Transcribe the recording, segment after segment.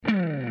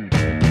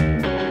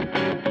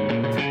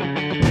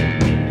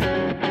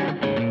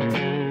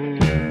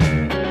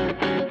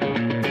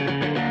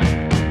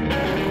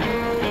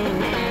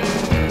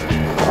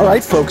All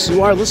right, folks,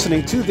 you are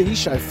listening to the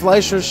Yishai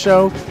Fleisher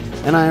Show,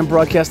 and I am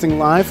broadcasting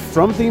live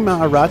from the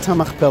Ma'arat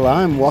HaMachpelah.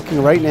 I'm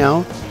walking right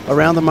now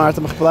around the Ma'arat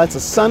HaMachpelah. It's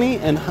a sunny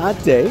and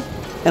hot day,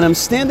 and I'm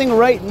standing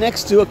right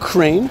next to a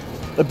crane,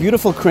 a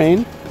beautiful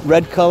crane,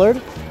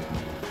 red-colored,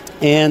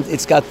 and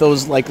it's got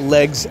those, like,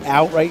 legs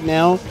out right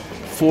now,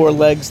 4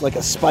 legs, like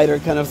a spider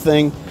kind of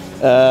thing.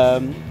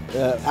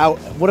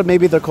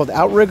 Maybe they're called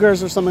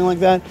outriggers or something like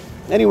that.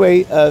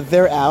 Anyway,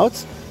 they're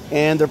out,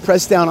 and they're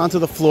pressed down onto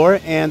the floor,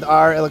 and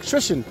our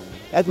electrician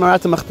at Ma'arat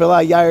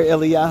HaMachpelah, Yair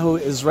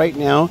Eliyahu, is right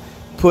now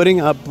putting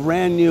up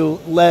brand new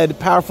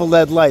powerful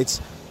LED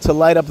lights to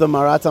light up the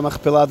Ma'arat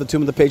HaMachpelah, the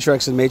tomb of the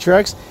Patriarchs and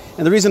Matriarchs.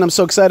 And the reason I'm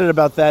so excited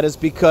about that is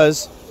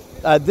because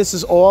this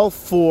is all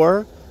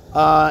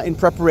in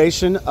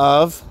preparation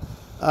of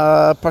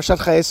Parshat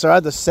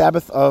Chayei, the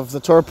Sabbath of the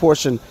Torah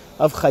portion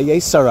of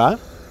Chayei.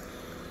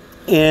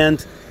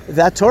 And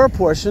that Torah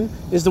portion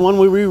is the one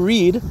where we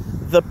read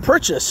the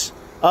purchase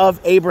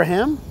of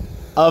Abraham,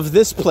 of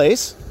this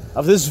place,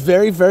 of this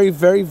very, very,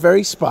 very,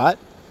 very spot,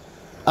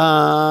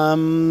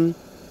 when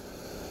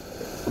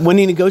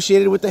he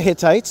negotiated with the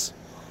Hittites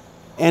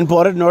and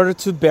bought it in order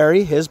to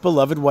bury his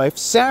beloved wife,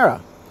 Sarah.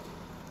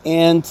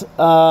 And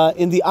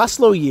in the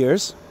Oslo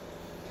years,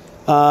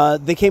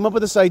 they came up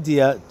with this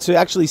idea to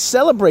actually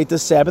celebrate the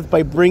Sabbath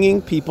by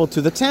bringing people to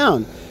the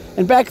town.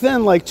 And back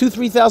then, like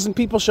 2,000-3,000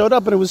 people showed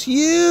up, and it was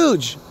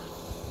huge.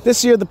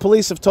 This year, the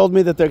police have told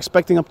me that they're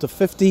expecting up to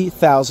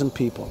 50,000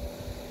 people.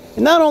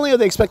 And not only are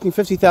they expecting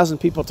 50,000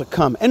 people to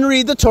come and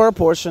read the Torah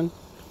portion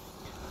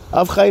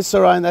of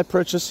Chayei and that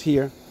purchase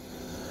here,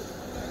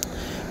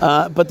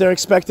 but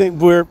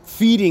we're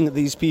feeding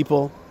these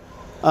people,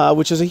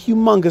 which is a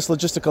humongous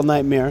logistical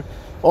nightmare.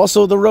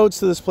 Also, the roads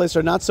to this place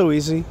are not so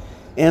easy.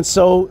 And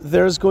so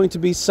there's going to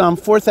be some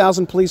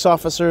 4,000 police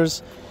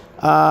officers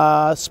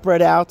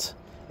spread out,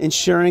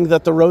 ensuring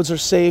that the roads are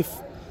safe,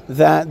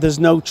 that there's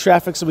no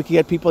traffic so we can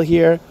get people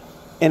here.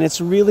 And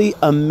it's really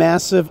a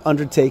massive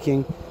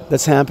undertaking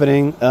that's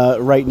happening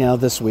right now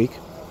this week.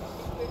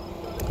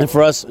 And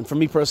for us, and for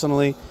me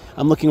personally,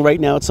 I'm looking right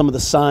now at some of the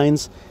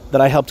signs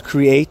that I helped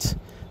create,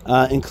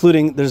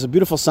 including, there's a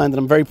beautiful sign that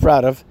I'm very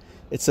proud of.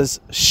 It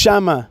says,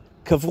 Shama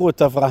Kavru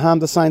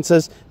Avraham. The sign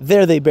says,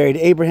 there they buried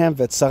Abraham,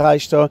 Vet Sarah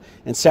Ishto,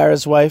 and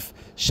Sarah's wife.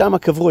 Shama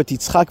Kavru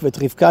Yitzchak Vet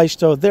Rivka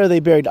Ishto. There they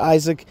buried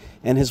Isaac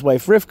and his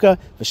wife Rivka.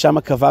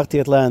 V'Shama Kavarti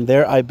et Leah, and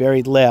there I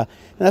buried Leah.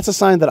 And that's a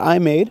sign that I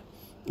made,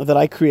 that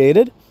I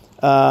created.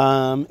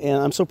 And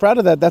I'm so proud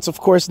of that. That's, of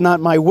course,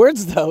 not my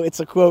words, though. It's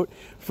a quote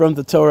from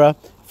the Torah,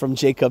 from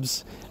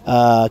Jacob's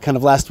kind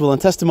of last will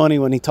and testimony,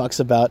 when he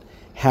talks about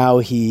how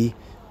he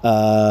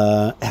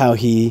wants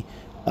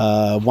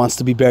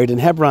to be buried in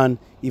Hebron,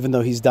 even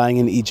though he's dying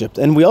in Egypt.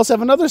 And we also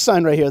have another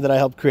sign right here that I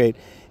helped create,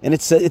 and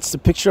it's the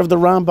picture of the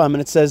Rambam, and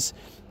it says,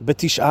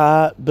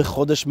 B'tish'a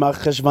b'chodesh mar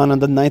Cheshvan, on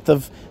the 9th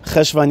of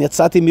Cheshvan,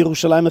 Yatzati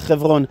mirushalayim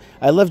echevron.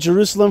 I left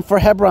Jerusalem for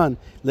Hebron,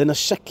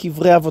 lenashek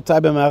kivrei avotai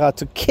b'ma'ara,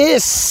 to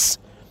kiss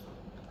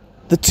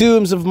the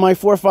tombs of my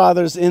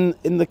forefathers in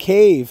the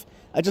cave.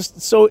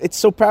 It's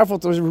so powerful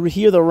to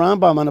hear the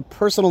Rambam on a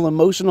personal,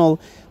 emotional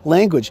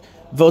language.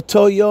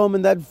 V'oto yom,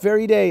 in that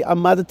very day,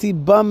 amadati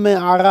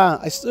b'me'ara,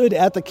 I stood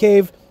at the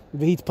cave,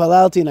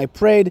 v'hitpalalti, and I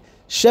prayed,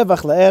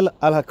 Shevach la'el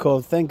al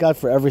hakol, thank God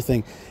for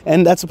everything.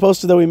 And that's a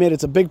poster that we made.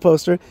 It's a big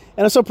poster,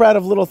 and I'm so proud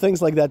of little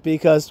things like that,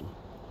 because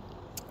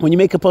when you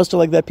make a poster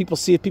like that, people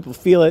see it, people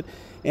feel it,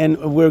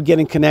 and we're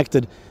getting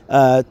connected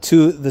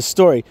to the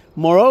story.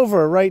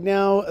 Moreover, right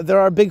now, there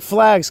are big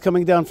flags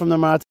coming down from the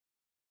Ma'arat.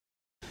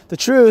 The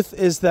truth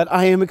is that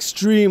I am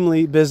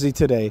extremely busy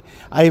today.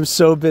 I am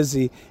so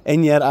busy,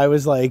 and yet I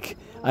was like,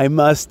 I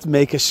must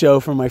make a show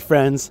for my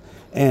friends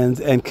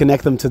and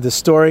connect them to this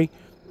story,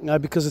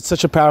 because it's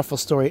such a powerful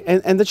story.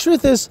 And the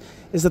truth is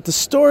that the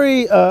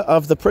story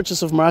of the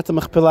purchase of Ma'arat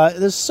HaMachpelah,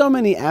 there's so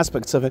many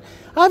aspects of it.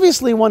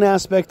 Obviously, one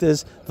aspect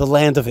is the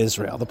land of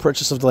Israel, the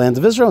purchase of the land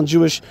of Israel, and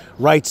Jewish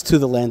rights to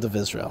the land of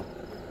Israel.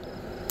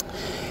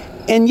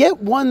 And yet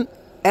one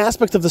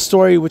aspect of the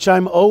story which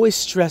I'm always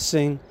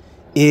stressing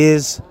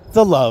is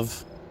the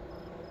love.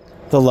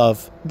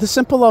 The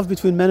simple love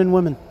between men and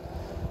women.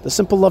 The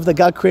simple love that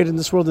God created in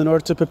this world in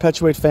order to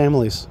perpetuate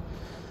families.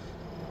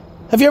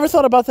 Have you ever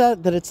thought about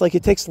that? That it's like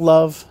it takes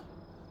love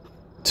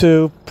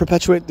to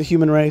perpetuate the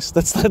human race?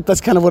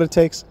 That's kind of what it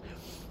takes.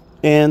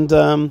 And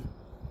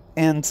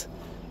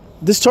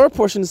this Torah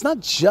portion is not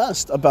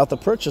just about the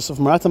purchase of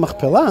Ma'arat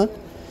HaMachpelah.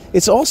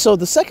 It's also,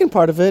 the second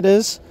part of it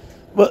is,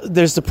 well,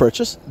 there's the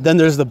purchase, then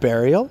there's the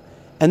burial,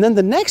 and then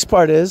the next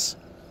part is,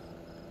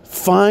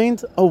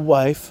 find a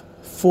wife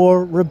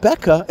for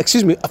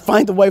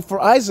find a wife for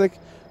Isaac,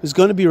 who's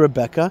going to be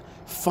Rebecca.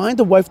 Find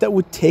a wife that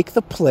would take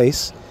the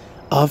place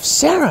of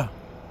Sarah.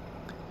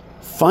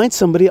 Find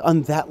somebody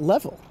on that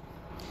level.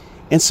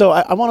 And so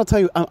I want to tell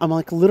you, I'm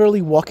like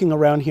literally walking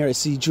around here. I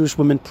see Jewish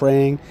women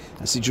praying.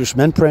 I see Jewish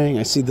men praying.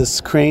 I see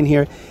this crane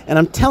here. And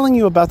I'm telling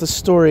you about the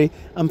story.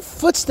 I'm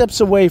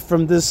footsteps away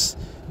from these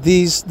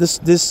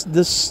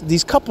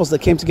couples that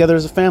came together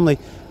as a family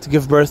to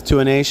give birth to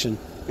a nation.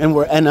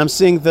 And I'm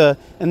seeing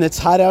and it's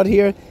hot out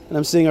here, and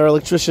I'm seeing our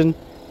electrician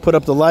put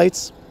up the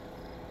lights.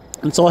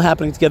 And it's all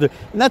happening together.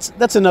 And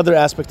that's another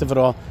aspect of it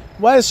all.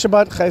 Why is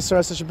Shabbat Chayei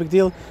Sarah such a big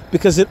deal?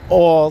 Because it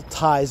all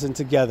ties in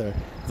together.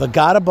 The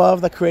God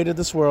above that created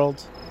this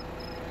world,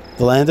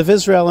 the land of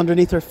Israel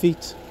underneath our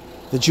feet,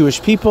 the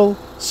Jewish people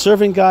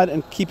serving God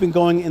and keeping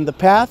going in the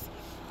path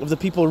of the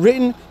people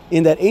written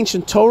in that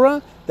ancient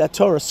Torah, that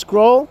Torah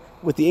scroll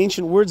with the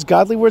ancient words,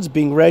 godly words,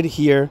 being read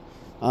here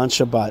on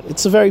Shabbat.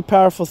 It's a very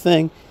powerful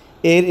thing.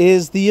 It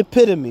is the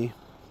epitome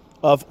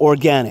of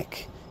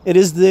organic. It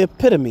is the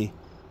epitome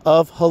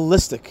of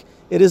holistic.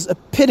 It is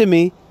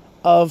epitome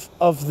of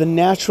the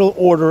natural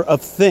order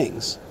of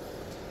things.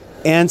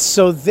 And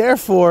so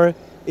therefore,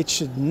 it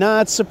should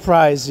not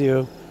surprise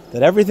you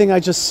that everything I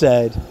just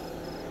said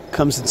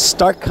comes in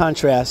stark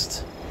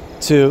contrast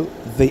to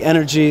the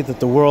energy that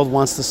the world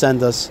wants to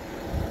send us.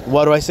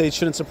 Why do I say it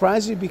shouldn't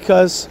surprise you?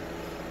 Because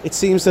it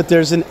seems that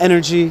there's an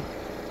energy,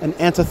 an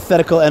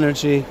antithetical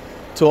energy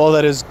to all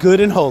that is good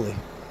and holy.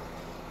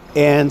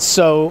 And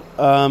so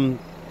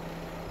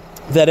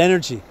that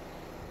energy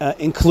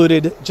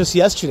included just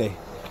yesterday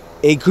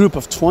a group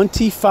of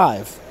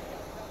 25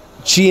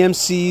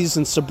 GMCs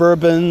and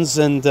Suburbans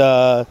and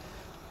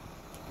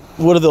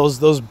what are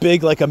those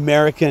big like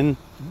American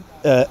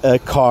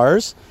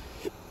cars,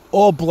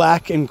 all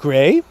black and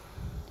gray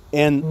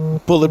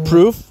and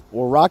bulletproof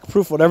or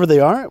rockproof, whatever they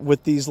are,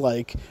 with these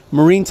like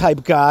marine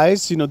type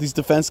guys, these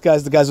defense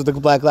guys, the guys with the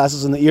black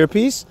glasses and the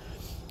earpiece,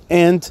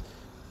 and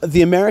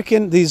the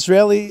American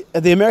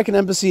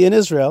embassy in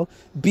Israel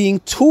being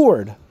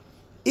toured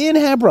in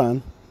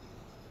Hebron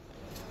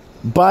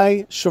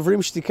by Shovrim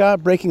Shtika,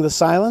 breaking the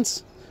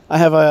silence.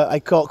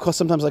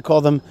 Sometimes I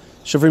call them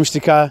Shovrim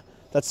Shtika.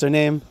 That's their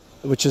name,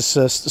 which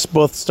is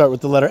both start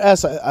with the letter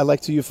S. I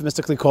like to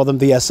euphemistically call them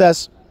the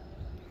SS.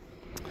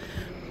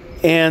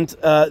 And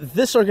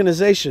this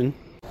organization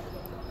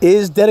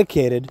is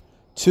dedicated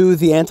to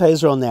the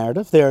anti-Israel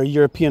narrative. They are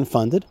European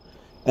funded,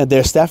 and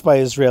they're staffed by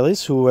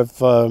Israelis who have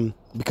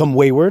become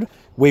wayward.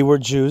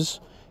 Wayward Jews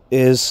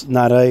is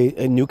not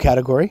a new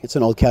category. It's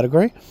an old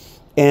category.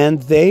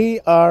 And they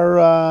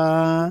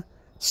are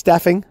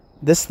staffing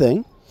this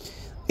thing,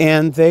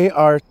 and they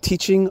are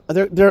teaching,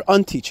 they're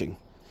unteaching.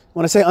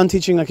 When I say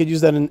unteaching, I could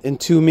use that in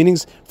two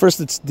meanings. First,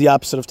 it's the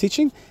opposite of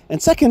teaching.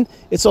 And second,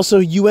 it's also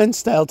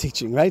UN-style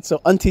teaching, right? So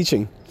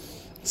unteaching.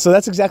 So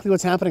that's exactly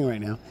what's happening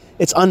right now.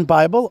 It's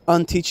un-Bible,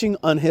 unteaching,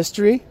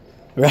 unhistory,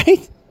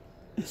 right?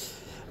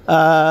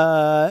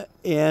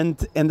 And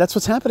that's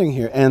what's happening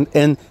here.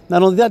 And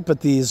not only that, but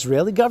the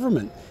Israeli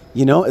government,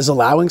 is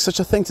allowing such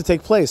a thing to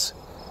take place.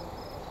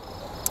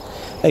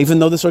 Even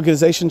though this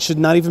organization should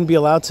not even be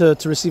allowed to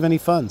receive any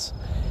funds.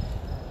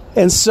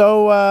 And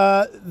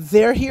so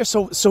they're here.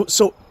 So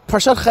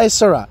Parshat Chayei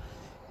Sarah,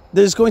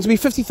 there's going to be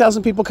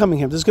 50,000 people coming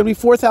here. There's going to be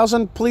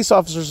 4,000 police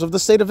officers of the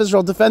state of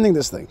Israel defending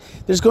this thing.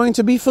 There's going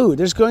to be food.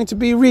 There's going to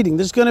be reading.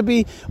 There's going to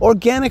be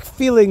organic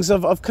feelings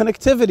of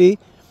connectivity.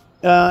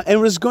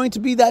 And there's going to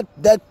be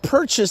that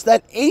purchase,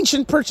 that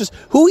ancient purchase.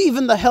 Who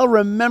even the hell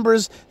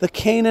remembers the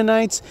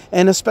Canaanites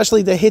and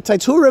especially the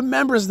Hittites? Who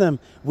remembers them?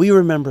 We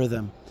remember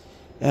them.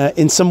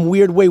 In some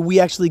weird way, we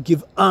actually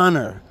give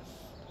honor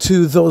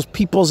to those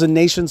peoples and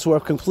nations who are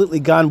completely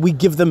gone. We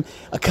give them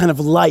a kind of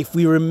life.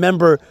 We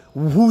remember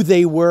who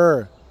they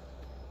were.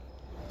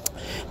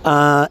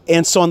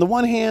 And so on the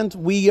one hand,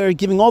 we are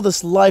giving all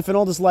this life and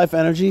all this life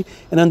energy.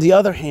 And on the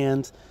other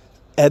hand,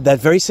 at that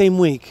very same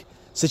week,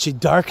 such a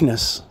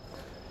darkness.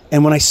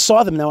 And when I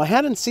saw them, now I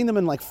hadn't seen them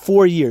in like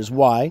 4 years.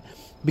 Why?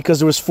 Because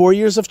there was 4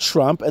 years of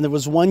Trump, and there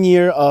was 1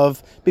 year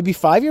of, maybe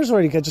 5 years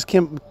already. I just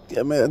can't,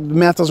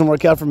 math doesn't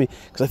work out for me,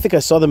 because I think I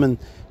saw them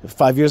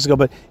 5 years ago,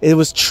 but it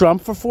was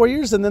Trump for 4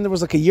 years, and then there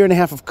was like a year and a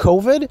half of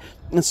COVID,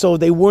 and so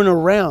they weren't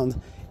around.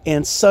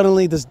 And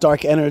suddenly this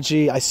dark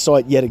energy, I saw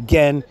it yet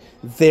again,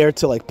 there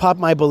to like pop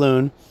my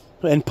balloon,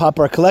 and pop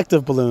our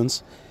collective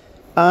balloons.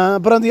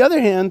 But on the other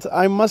hand,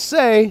 I must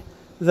say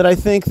that I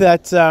think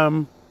that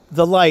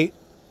the light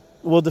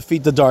will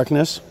defeat the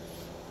darkness.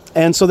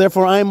 And so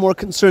therefore I am more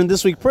concerned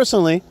this week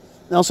personally,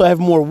 and also I have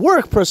more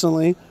work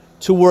personally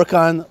to work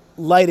on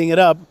lighting it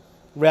up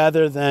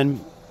rather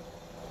than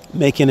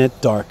making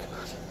it dark.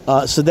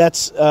 So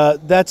that's how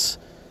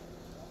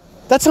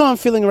I'm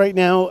feeling right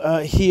now,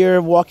 here,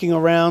 walking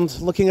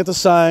around, looking at the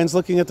signs,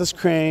 looking at this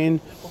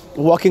crane,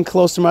 walking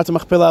close to Mata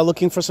Machpelah,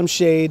 looking for some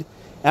shade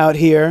out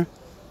here.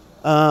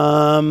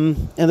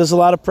 And there's a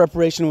lot of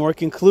preparation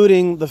work,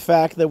 including the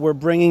fact that we're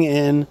bringing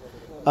in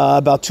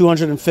about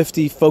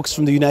 250 folks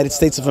from the United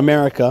States of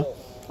America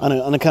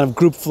on a kind of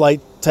group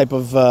flight type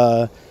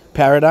of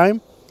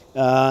paradigm,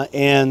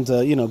 and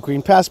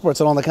green passports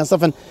and all that kind of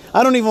stuff. And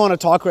I don't even want to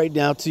talk right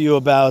now to you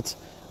about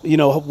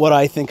what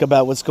I think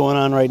about what's going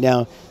on right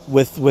now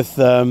with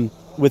the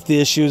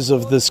issues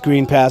of this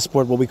green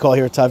passport, what we call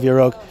here Tav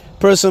Yarok.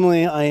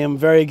 Personally, I am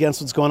very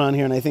against what's going on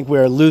here, and I think we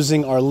are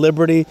losing our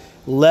liberty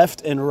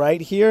left and right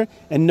here,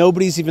 and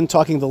nobody's even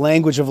talking the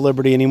language of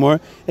liberty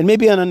anymore. And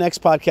maybe on a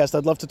next podcast,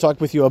 I'd love to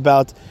talk with you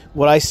about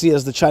what I see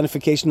as the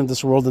Chinification of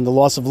this world and the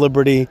loss of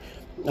liberty,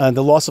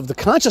 the loss of the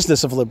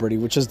consciousness of liberty,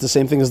 which is the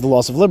same thing as the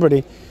loss of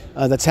liberty,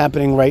 that's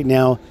happening right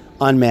now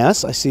en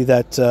masse. I see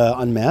that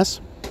en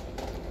masse.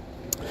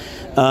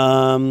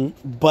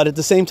 But at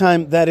the same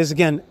time, that is,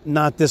 again,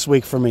 not this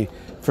week for me.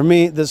 For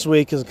me, this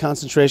week is a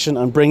concentration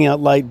on bringing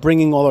out light,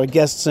 bringing all our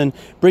guests in,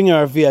 bringing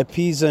our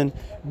VIPs in,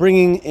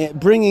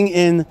 bringing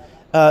in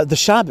the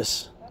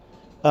Shabbos.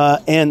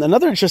 And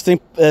another interesting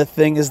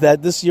thing is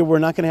that this year we're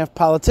not going to have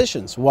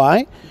politicians.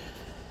 Why?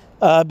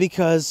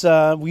 Because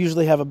we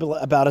usually have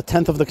about a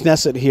tenth of the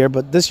Knesset here,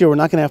 but this year we're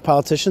not going to have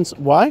politicians.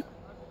 Why?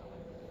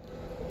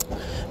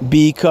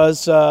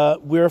 Because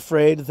we're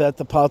afraid that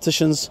the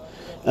politicians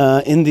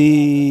in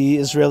the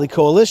Israeli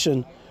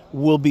coalition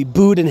will be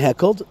booed and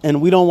heckled,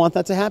 and we don't want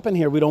that to happen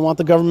here. We don't want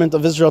the government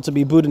of Israel to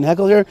be booed and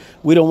heckled here.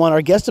 We don't want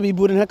our guests to be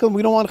booed and heckled.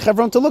 We don't want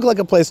Hebron to look like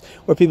a place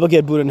where people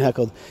get booed and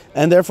heckled.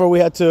 And therefore we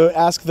had to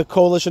ask the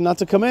coalition not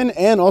to come in,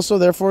 and also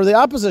therefore the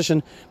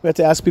opposition, we had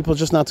to ask people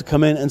just not to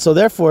come in. And so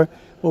therefore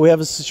what we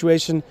have a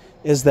situation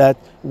is that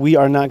we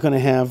are not going to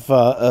have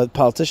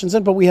politicians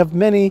in, but we have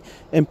many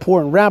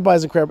important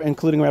rabbis,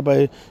 including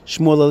Rabbi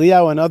Shmuel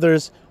Eliyahu and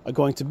others, are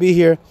going to be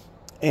here.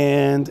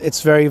 And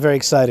it's very, very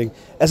exciting.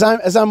 As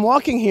I'm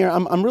walking here,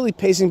 I'm really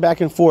pacing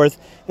back and forth,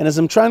 and as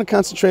I'm trying to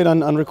concentrate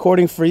on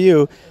recording for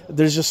you,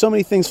 there's just so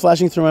many things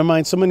flashing through my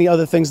mind, so many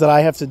other things that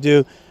I have to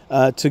do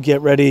to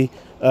get ready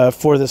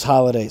for this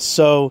holiday.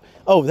 So,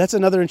 that's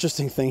another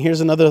interesting thing.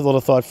 Here's another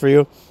little thought for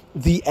you.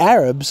 The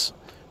Arabs,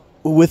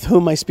 with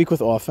whom I speak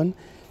with often,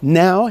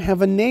 now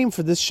have a name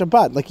for this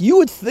Shabbat. Like you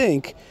would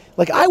think,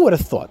 like I would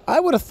have thought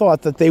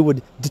that they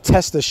would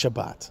detest this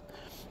Shabbat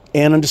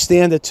and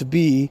understand it to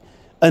be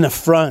an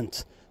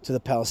affront to the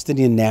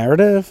Palestinian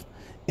narrative,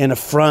 an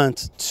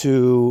affront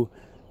to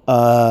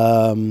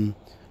their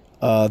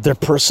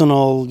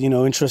personal,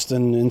 interest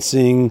in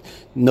seeing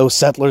no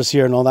settlers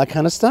here and all that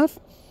kind of stuff.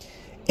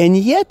 And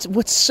yet,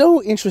 what's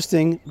so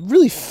interesting,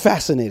 really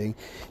fascinating,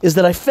 is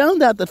that I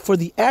found out that for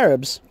the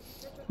Arabs,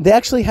 they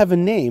actually have a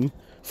name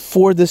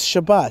for this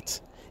Shabbat,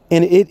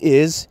 and it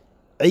is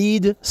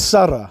Eid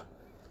Sarah,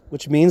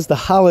 which means the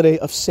holiday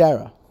of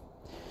Sarah.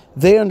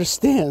 They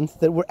understand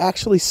that we're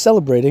actually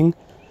celebrating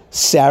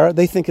Sarah.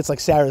 They think it's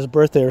like Sarah's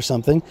birthday or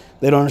something.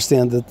 They don't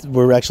understand that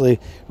we're actually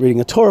reading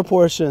a Torah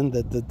portion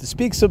that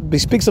speaks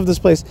of this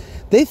place.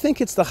 They think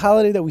it's the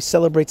holiday that we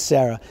celebrate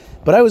Sarah.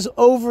 But I was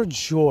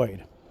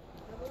overjoyed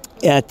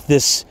at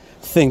this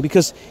thing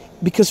because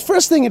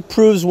first thing, it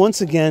proves once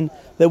again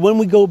that when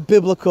we go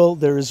biblical,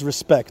 there is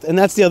respect. And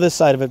that's the other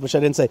side of it, which I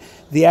didn't say.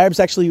 The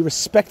Arabs actually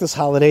respect this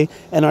holiday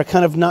and are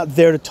kind of not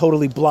there to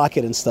totally block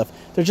it and stuff.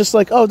 They're just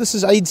like, this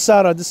is Eid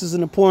Sarah, this is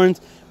an important,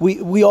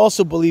 we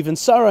also believe in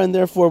Sarah, and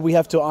therefore we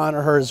have to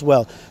honor her as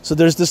well. So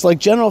there's this like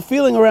general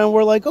feeling around,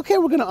 we're like, okay,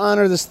 we're going to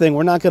honor this thing.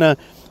 We're not going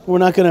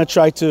to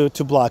try to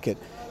block it.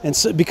 And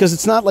so, because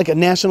it's not like a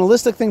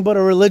nationalistic thing, but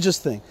a religious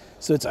thing.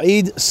 So it's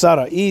Eid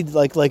Sarah, Eid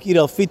like Eid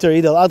al-Fitr,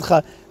 Eid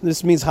al-Adha.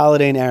 This means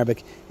holiday in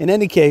Arabic. In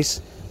any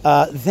case,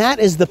 that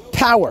is the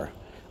power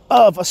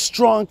of a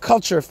strong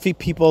culture,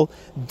 people.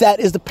 That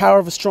is the power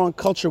of a strong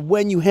culture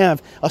when you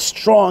have a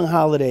strong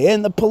holiday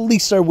and the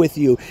police are with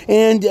you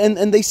and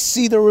they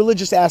see the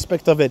religious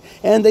aspect of it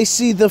and they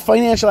see the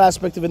financial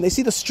aspect of it and they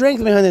see the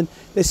strength behind it.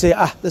 They say,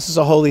 this is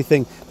a holy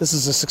thing. This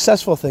is a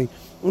successful thing.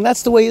 And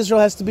that's the way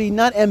Israel has to be,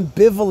 not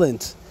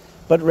ambivalent,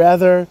 but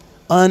rather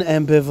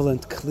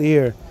unambivalent,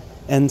 clear.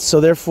 And so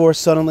therefore,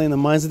 suddenly in the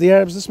minds of the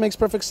Arabs, this makes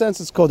perfect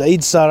sense. It's called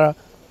Eid Sarah.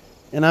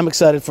 And I'm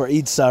excited for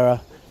Eid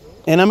Sarah.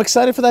 And I'm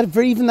excited for that,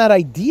 even that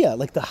idea,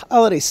 like the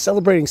holiday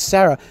celebrating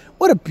Sarah.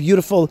 What a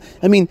beautiful,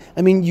 I mean,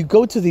 you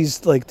go to these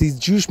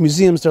Jewish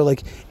museums, they're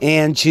like,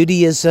 and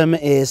Judaism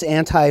is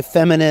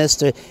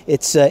anti-feminist,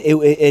 it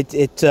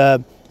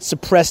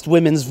suppressed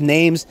women's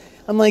names.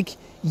 I'm like,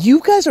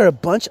 you guys are a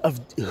bunch of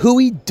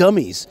hooey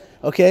dummies,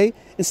 okay?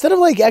 Instead of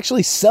like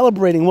actually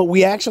celebrating what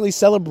we actually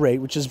celebrate,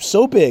 which is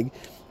so big,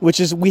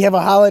 which is we have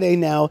a holiday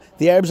now,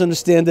 the Arabs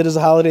understand it as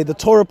a holiday, the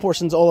Torah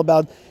portion's all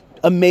about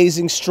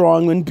amazing,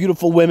 strong, and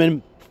beautiful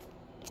women,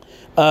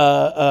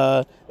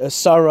 Sarah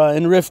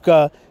and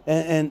Rivka,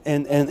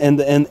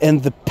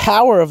 and the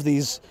power of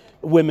these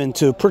women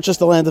to purchase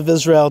the land of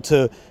Israel,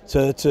 to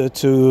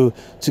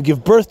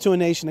give birth to a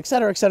nation,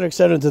 etc.,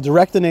 to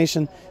direct the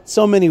nation.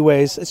 So many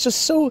ways. It's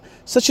just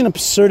such an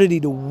absurdity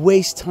to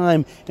waste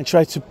time and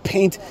try to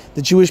paint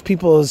the Jewish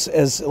people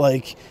as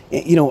like,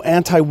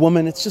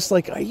 anti-woman. It's just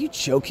like, are you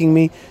joking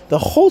me? The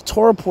whole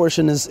Torah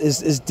portion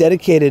is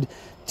dedicated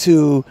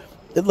to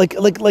like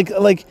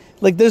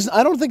there's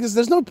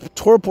there's no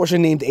Torah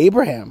portion named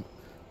Abraham,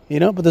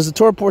 but there's a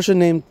Torah portion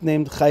named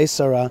Chayei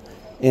Sarah,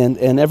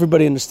 and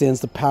everybody understands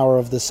the power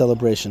of this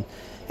celebration.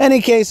 Any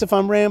case, if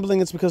I'm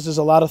rambling, it's because there's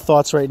a lot of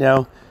thoughts right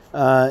now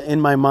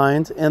in my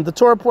mind, and the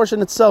Torah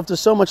portion itself, there's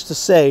so much to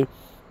say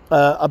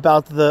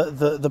about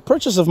the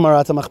purchase of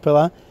Marat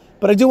HaMachpelah,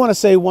 but I do want to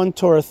say one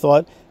Torah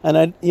thought, and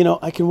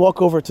I can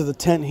walk over to the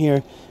tent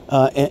here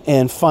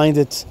and find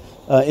it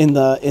in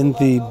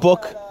the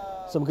book.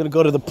 So I'm going to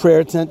go to the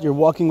prayer tent. You're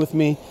walking with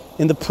me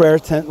in the prayer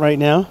tent right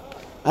now.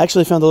 I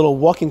actually found a little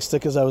walking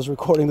stick as I was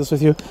recording this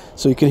with you,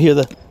 so you can hear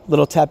the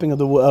little tapping of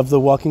the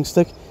walking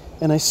stick.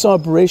 And I saw a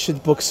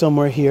Bereshit book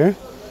somewhere here.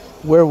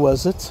 Where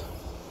was it?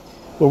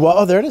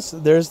 There it is.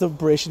 There's the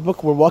Bereshit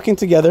book. We're walking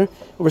together.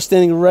 We're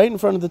standing right in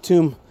front of the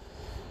tomb,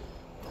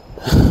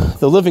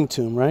 the living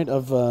tomb, right,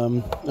 of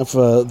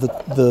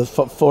the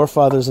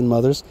forefathers and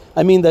mothers.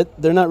 I mean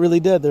that they're not really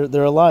dead.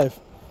 They're alive.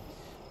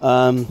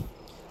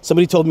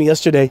 Somebody told me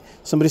yesterday.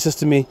 Somebody says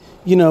to me,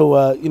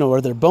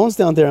 are there bones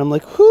down there? I'm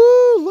like,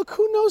 look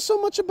who knows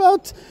so much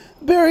about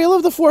burial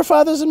of the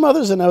forefathers and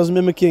mothers. And I was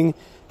mimicking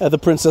the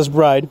Princess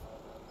Bride,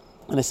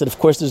 and I said, of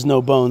course, there's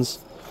no bones.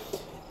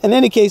 In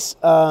any case,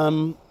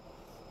 here's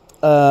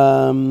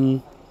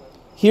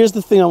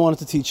the thing I wanted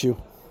to teach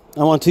you.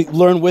 I want to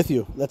learn with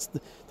you. That's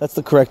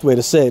the correct way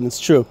to say it, and it's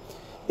true.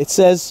 It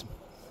says,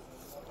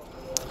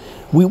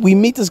 we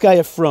meet this guy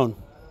Ephron.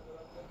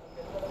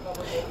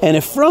 And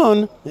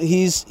Ephron,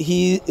 he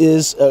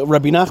is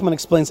Rabbi Nachman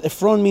explains,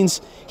 Ephron means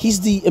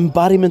he's the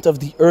embodiment of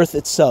the earth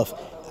itself.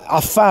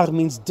 Afar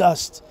means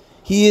dust.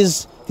 He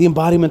is the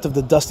embodiment of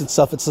the dust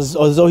itself. It's as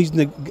though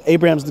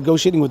Abraham's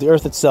negotiating with the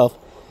earth itself.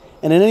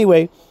 And in any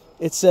way,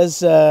 it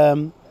says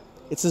Ephron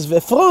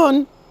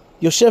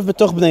Yoshev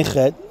betoch bnei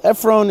Chet.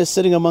 Ephron is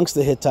sitting amongst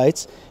the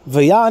Hittites.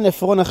 Vayan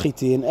Ephron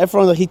Achiti, and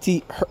Ephron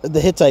the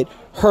Hittite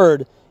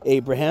heard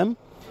Abraham.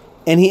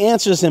 And he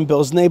answers him,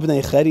 Be'oznei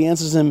bnei Chet, he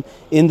answers him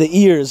in the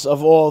ears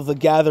of all the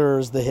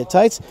gatherers, the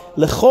Hittites,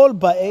 Lechol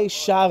ba'ei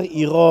shar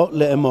iro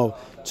le'emor,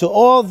 to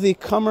all the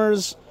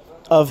comers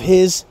of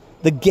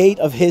the gate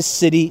of his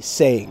city,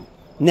 saying.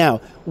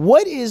 Now,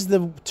 what is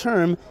the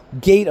term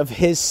gate of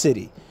his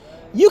city?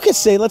 You could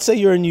say, let's say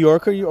you're a New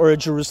Yorker or a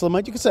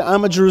Jerusalemite, you could say,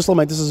 I'm a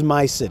Jerusalemite, this is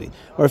my city.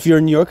 Or if you're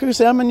a New Yorker, you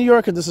say, I'm a New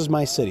Yorker, this is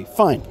my city.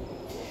 Fine.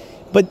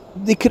 But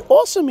it could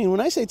also mean, when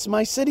I say it's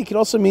my city, it could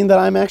also mean that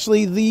I'm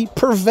actually the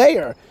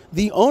purveyor,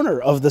 the owner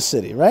of the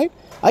city, right?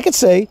 I could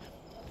say,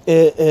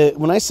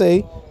 when I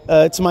say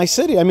it's my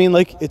city, I mean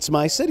like it's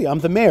my city. I'm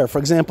the mayor. For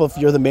example, if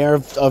you're the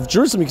mayor of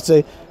Jerusalem, you could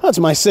say, oh, it's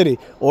my city.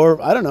 Or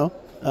I don't know,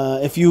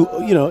 if you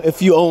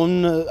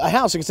own a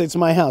house, you could say it's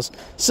my house.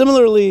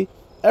 Similarly,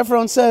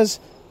 Ephron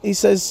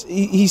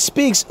he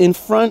speaks in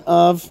front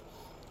of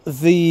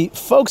the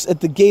folks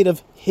at the gate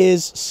of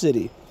his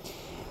city.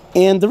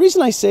 And the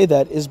reason I say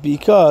that is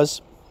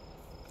because,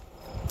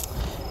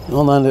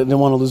 hold on, I didn't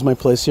want to lose my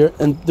place here.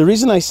 And the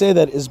reason I say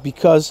that is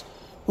because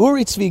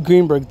Uri Tzvi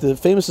Greenberg, the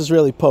famous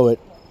Israeli poet,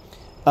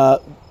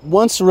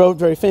 once wrote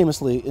very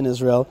famously in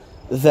Israel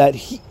that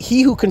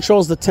he who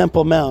controls the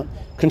Temple Mount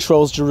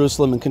controls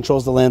Jerusalem and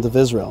controls the land of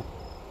Israel.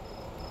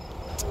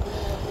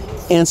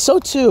 And so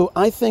too,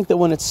 I think that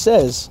when it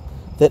says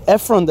that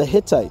Ephron the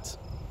Hittite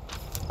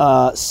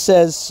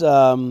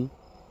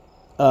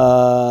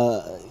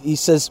he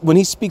says, when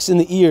he speaks in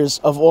the ears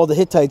of all the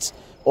Hittites,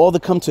 all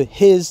that come to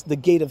the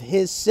gate of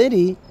his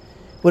city,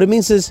 what it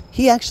means is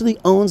he actually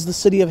owns the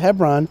city of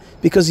Hebron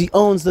because he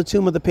owns the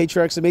tomb of the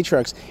Patriarchs and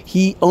Matriarchs.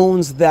 He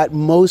owns that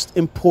most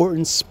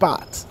important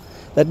spot,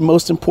 that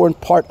most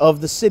important part of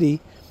the city,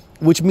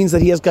 which means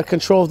that he has got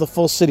control of the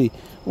full city.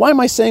 Why am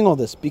I saying all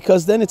this?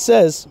 Because then it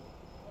says,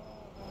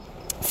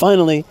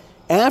 finally,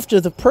 after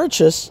the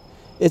purchase,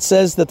 it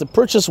says that the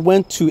purchase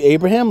went to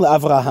Abraham,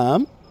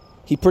 Avraham.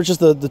 He purchased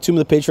the tomb of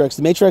the Patriarchs,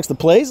 the Matriarchs, the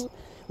place,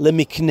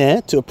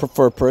 lemikneh,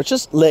 for a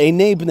purchase,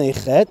 le'enei bnei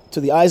Chet,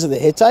 to the eyes of the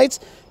Hittites,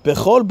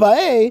 bechol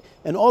ba'ei,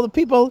 and all the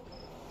people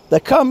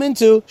that come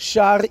into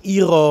Shar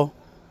Iro,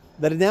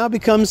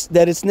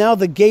 that it's now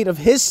the gate of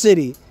his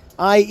city,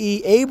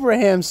 i.e.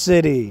 Abraham's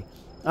city,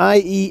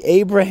 i.e.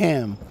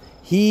 Abraham.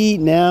 He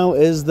now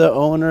is the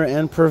owner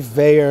and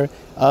purveyor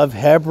of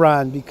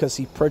Hebron because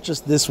he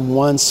purchased this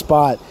one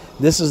spot.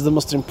 This is the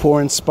most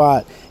important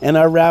spot. And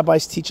our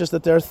rabbis teach us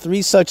that there are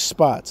 3 such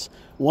spots.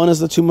 One is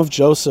the tomb of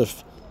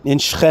Joseph in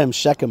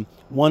Shechem.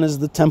 One is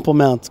the Temple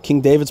Mount,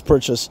 King David's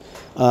purchase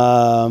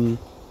of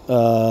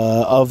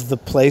the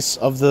place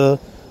of the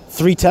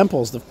 3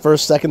 temples, the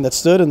first, second that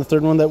stood, and the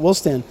third one that will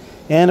stand.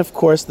 And of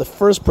course, the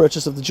first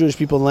purchase of the Jewish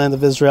people in the land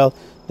of Israel,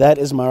 that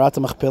is Marat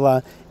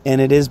Machpelah. And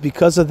it is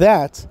because of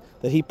that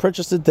he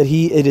purchased it,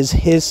 it is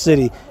his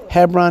city.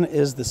 Hebron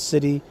is the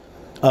city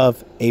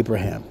of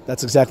Abraham.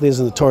 That's exactly as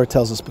the Torah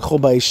tells us.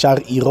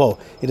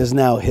 It is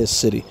now his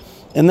city.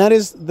 And that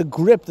is the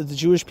grip that the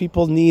Jewish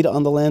people need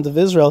on the land of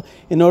Israel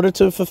in order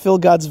to fulfill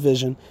God's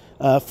vision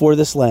for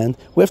this land.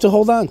 We have to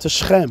hold on to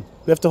Shechem.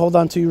 We have to hold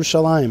on to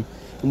Yerushalayim.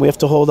 And we have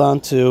to hold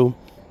on to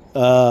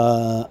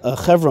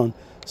Hebron.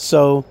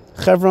 So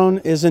Hebron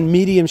is in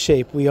medium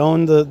shape. We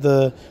own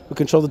we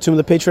control the tomb of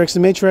the Patriarchs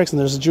and Matriarchs, and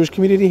there's a Jewish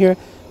community here,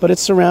 but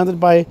it's surrounded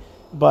by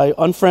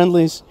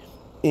unfriendlies,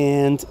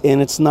 and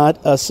it's not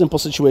a simple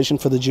situation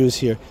for the Jews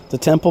here. The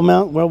Temple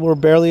Mount, well, we're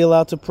barely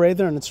allowed to pray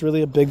there, and it's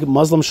really a big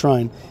Muslim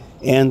shrine,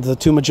 and the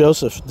tomb of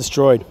Joseph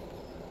destroyed,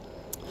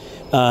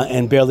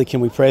 and barely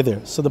can we pray there.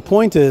 So the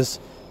point is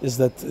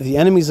that the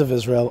enemies of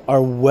Israel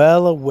are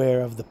well aware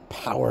of the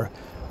power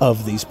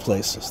of these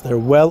places. They're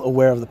well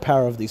aware of the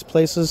power of these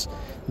places.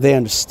 They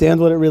understand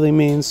what it really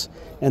means,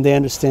 and they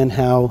understand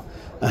how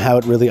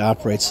it really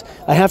operates.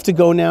 I have to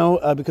go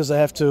now because I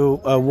have to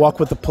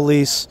walk with the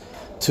police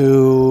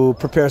to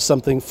prepare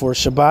something for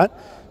Shabbat.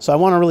 So I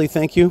want to really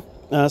thank you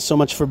so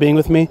much for being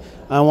with me.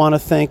 I want to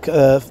thank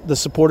the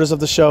supporters of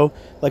the show,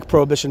 like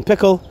Prohibition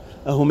Pickle,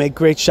 who make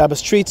great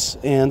Shabbos treats,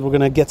 and we're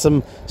going to get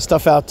some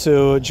stuff out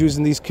to Jews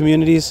in these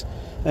communities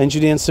in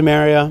Judea and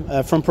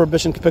Samaria from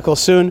Prohibition Pickle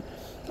soon.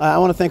 I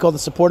want to thank all the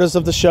supporters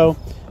of the show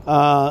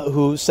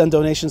who send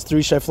donations through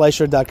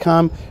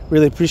YishaiFleisher.com.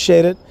 Really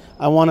appreciate it.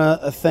 I want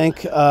to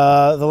thank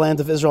the Land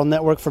of Israel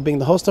Network for being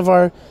the host of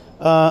our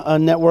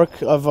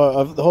network, of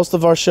the host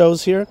of our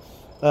shows here.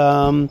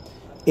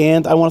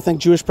 And I want to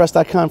thank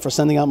JewishPress.com for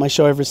sending out my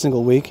show every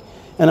single week.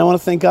 And I want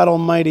to thank God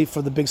Almighty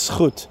for the big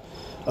zchut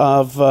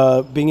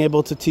of being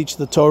able to teach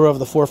the Torah of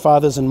the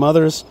forefathers and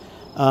mothers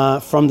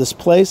from this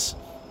place.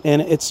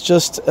 And it's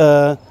just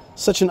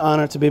such an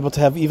honor to be able to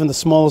have even the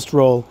smallest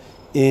role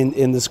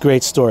in this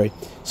great story.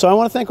 So I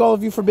want to thank all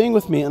of you for being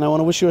with me, and I want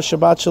to wish you a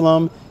Shabbat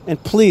Shalom.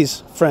 And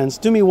please, friends,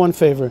 do me one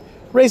favor.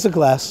 Raise a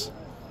glass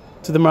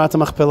to the Marat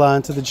HaMachpelah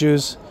and to the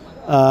Jews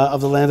of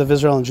the Land of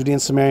Israel and Judea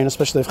and Samaria, and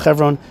especially of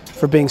Hebron,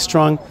 for being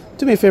strong.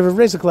 Do me a favor,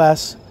 raise a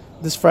glass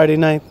this Friday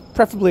night,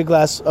 preferably a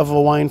glass of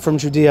a wine from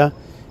Judea,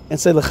 and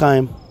say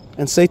L'chaim,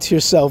 and say to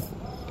yourself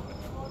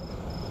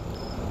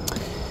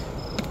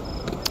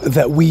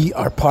that we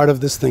are part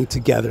of this thing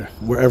together,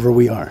 wherever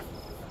we are.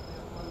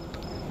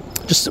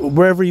 Just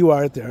wherever you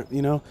are out there,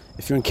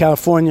 if you're in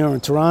California or in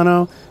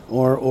Toronto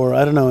or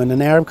I don't know, in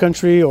an Arab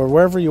country or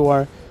wherever you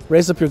are,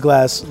 raise up your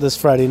glass this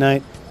Friday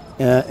night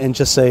and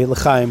just say,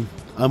 L'chaim,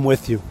 I'm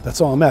with you. That's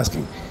all I'm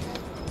asking.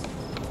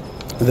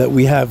 That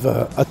we have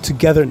a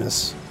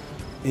togetherness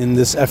in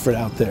this effort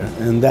out there.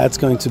 And that's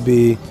going to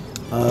be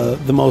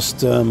the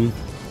most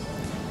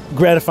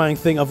gratifying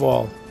thing of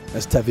all,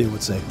 as Tevye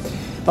would say.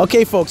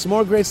 Okay, folks,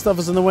 more great stuff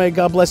is on the way.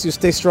 God bless you.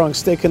 Stay strong,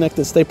 stay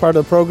connected, stay part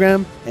of the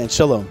program, and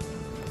shalom.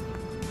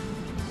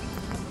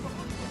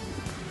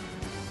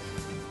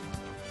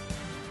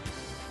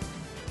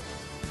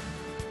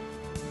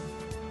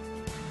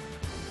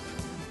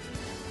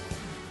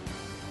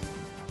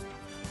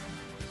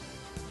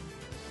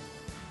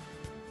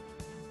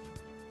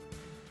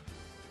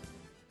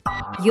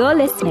 You're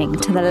listening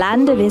to the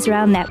Land of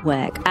Israel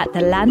Network at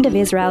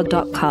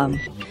thelandofisrael.com,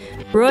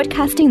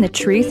 broadcasting the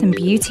truth and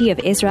beauty of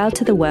Israel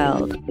to the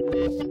world.